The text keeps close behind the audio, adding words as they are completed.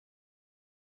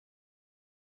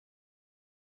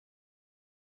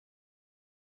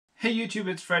Hey YouTube,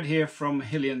 it's Fred here from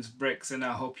Hillian's Bricks and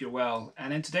I hope you're well.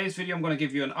 And in today's video I'm going to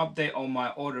give you an update on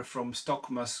my order from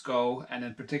Stockmustgo, and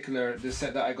in particular this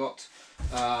set that I got,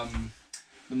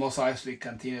 the Mos Eisley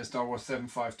Cantina Star Wars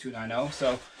 75290.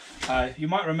 So you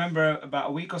might remember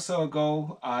about a week or so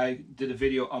ago I did a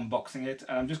video unboxing it,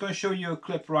 and I'm just going to show you a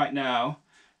clip right now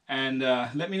and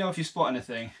let me know if you spot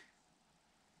anything.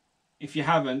 If you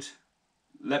haven't,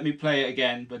 let me play it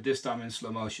again, but this time in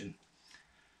slow motion.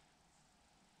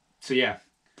 So yeah,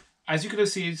 as you could have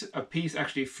seen, a piece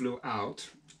actually flew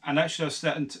out, and that should have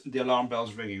sent the alarm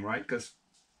bells ringing, right? Because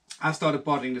I started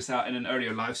potting this out in an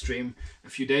earlier live stream a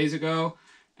few days ago,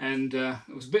 and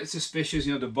it was a bit suspicious.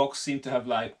 You know, the box seemed to have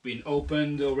like been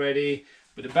opened already,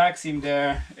 but the bag seemed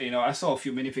there. You know, I saw a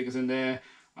few minifigures in there.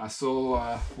 I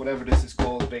saw whatever this is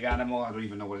called, Big Animal. I don't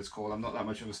even know what it's called. I'm not that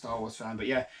much of a Star Wars fan, but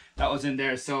yeah, that was in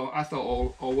there. So I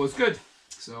thought all was good.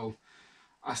 So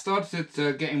I started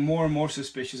getting more and more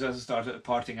suspicious as I started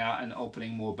parting out and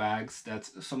opening more bags that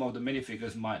some of the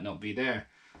minifigures might not be there.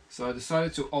 So I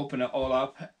decided to open it all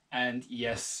up, and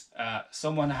yes,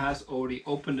 someone has already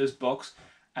opened this box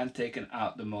and taken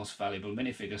out the most valuable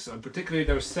minifigures. So in particular,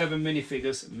 there are 7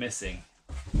 minifigures missing.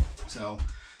 So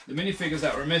the minifigures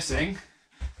that were missing,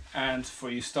 and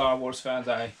for you Star Wars fans,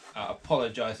 I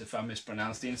apologize if I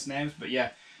mispronounce these names, but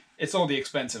yeah, it's all the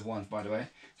expensive ones, by the way.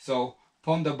 So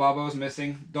Ponda Babo's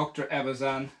missing, Dr.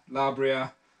 Evazan,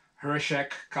 Labria, Hershek,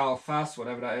 Kalfas,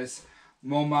 whatever that is,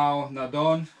 Momau,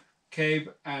 Nadon, Cabe,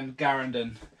 and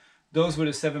Garandon. Those were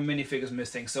the 7 minifigures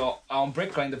missing. So on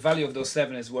Brickline, the value of those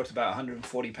 7 is worth about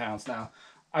 £140. Now,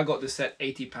 I got this set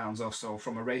 £80 off, so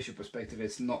from a ratio perspective,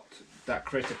 it's not that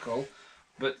critical,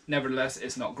 but nevertheless,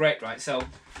 it's not great, right? So,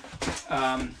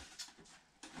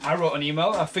 I wrote an email.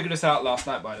 I figured this out last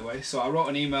night, by the way. So I wrote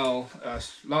an email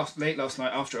late last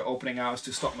night after opening hours to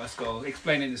Stockmustgo,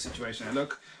 explaining the situation. And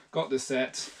look, got this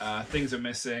set, things are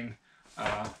missing.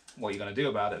 What are you going to do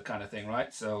about it, kind of thing,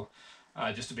 right? So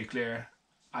just to be clear,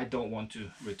 I don't want to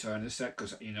return this set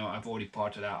because, you know, I've already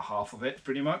parted out half of it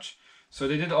pretty much. So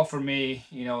they did offer me,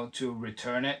 you know, to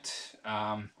return it.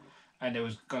 And they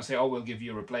was going to say, oh, we'll give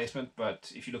you a replacement.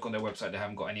 But if you look on their website, they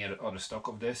haven't got any other stock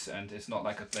of this. And it's not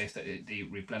like a place that they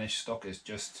replenish stock. It's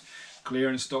just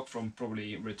clearance stock from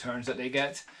probably returns that they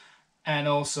get. And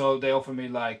also they offer me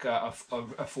like a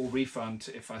full refund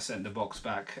if I send the box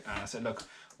back. And I said, look,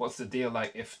 what's the deal?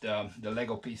 Like if the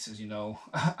Lego pieces, you know,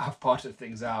 I've parted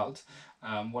things out.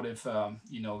 What if,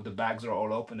 you know, the bags are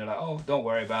all open? They're like, oh, don't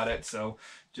worry about it. So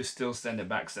just still send it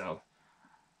back. So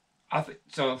I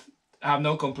have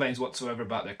no complaints whatsoever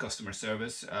about their customer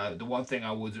service. The one thing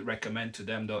I would recommend to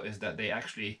them though is that they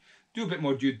actually do a bit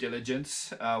more due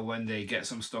diligence when they get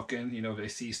some stock in. You know, if they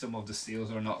see some of the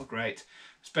steals are not great,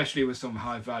 especially with some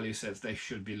high value sets, they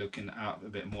should be looking out a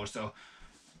bit more. So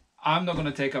I'm not going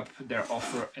to take up their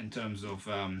offer in terms of,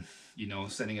 you know,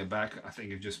 sending it back. I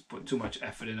think you've just put too much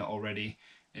effort in it already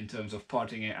in terms of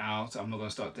parting it out. I'm not going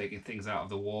to start taking things out of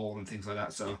the wall and things like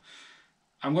that. So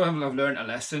I'm going to have learned a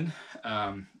lesson.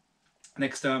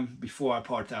 Next time, before I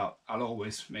part out, I'll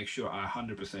always make sure I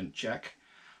 100% check.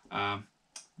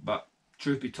 But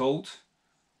truth be told,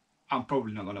 I'm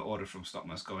probably not going to order from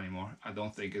Stockmustgo anymore. I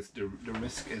don't think it's the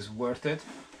risk is worth it.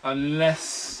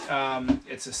 Unless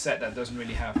it's a set that doesn't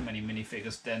really have many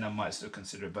minifigures, then I might still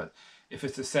consider it. But if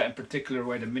it's a set in particular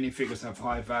where the minifigures have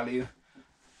high value,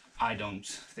 I don't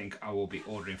think I will be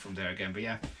ordering from there again. But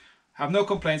yeah, I have no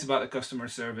complaints about the customer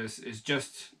service.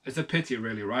 It's a pity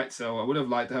really, right? So I would have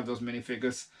liked to have those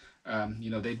minifigures. You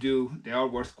know, they are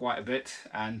worth quite a bit,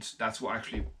 and that's what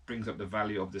actually brings up the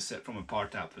value of the set from a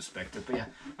part out perspective. But yeah,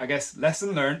 I guess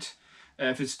lesson learned.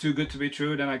 If it's too good to be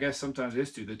true, then I guess sometimes it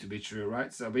is too good to be true,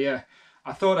 right? So, but yeah,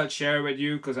 I thought I'd share it with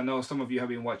you because I know some of you have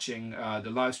been watching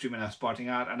the live stream and I was parting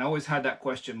out, and I always had that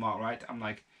question mark, right?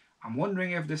 I'm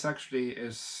wondering if this actually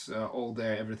is all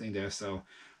there, everything there. So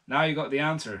now you got the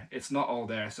answer. It's not all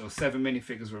there. So 7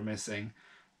 minifigures were missing.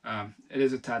 It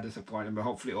is a tad disappointing, but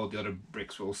hopefully all the other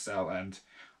bricks will sell, and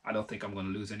I don't think I'm going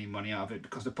to lose any money out of it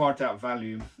because the part out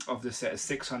value of this set is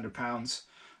 £600.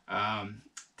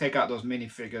 Take out those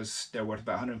minifigures, they're worth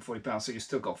about £140, so you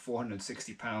still got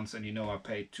 £460, and you know I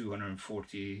paid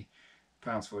 £240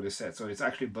 for this set, so it's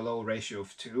actually below a ratio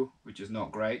of 2, which is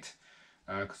not great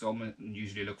because I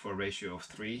usually look for a ratio of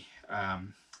 3.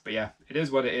 But yeah, it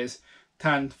is what it is.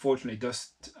 Tan, fortunately,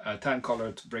 tan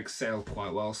colored bricks sell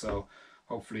quite well, so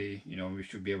hopefully, you know, we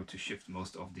should be able to shift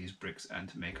most of these bricks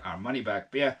and make our money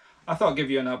back. But yeah, I thought I'd give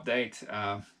you an update.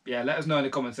 Yeah, let us know in the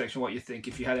comment section what you think,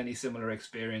 if you had any similar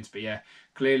experience. But yeah,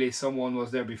 clearly someone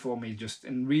was there before me just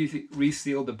and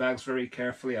resealed the bags very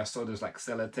carefully. I saw there's like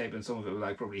sellotape and some of it was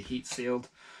like probably heat sealed.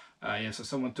 Yeah, so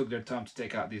someone took their time to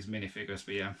take out these minifigures,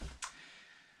 but yeah,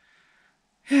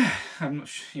 I'm not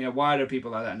sure, you know, why are there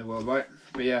people like that in the world, right?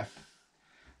 But yeah,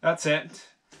 that's it.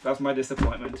 That's my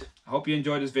disappointment. I hope you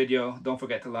enjoyed this video. Don't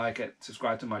forget to like it,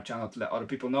 subscribe to my channel to let other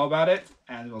people know about it,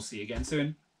 and we'll see you again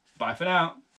soon. Bye for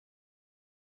now.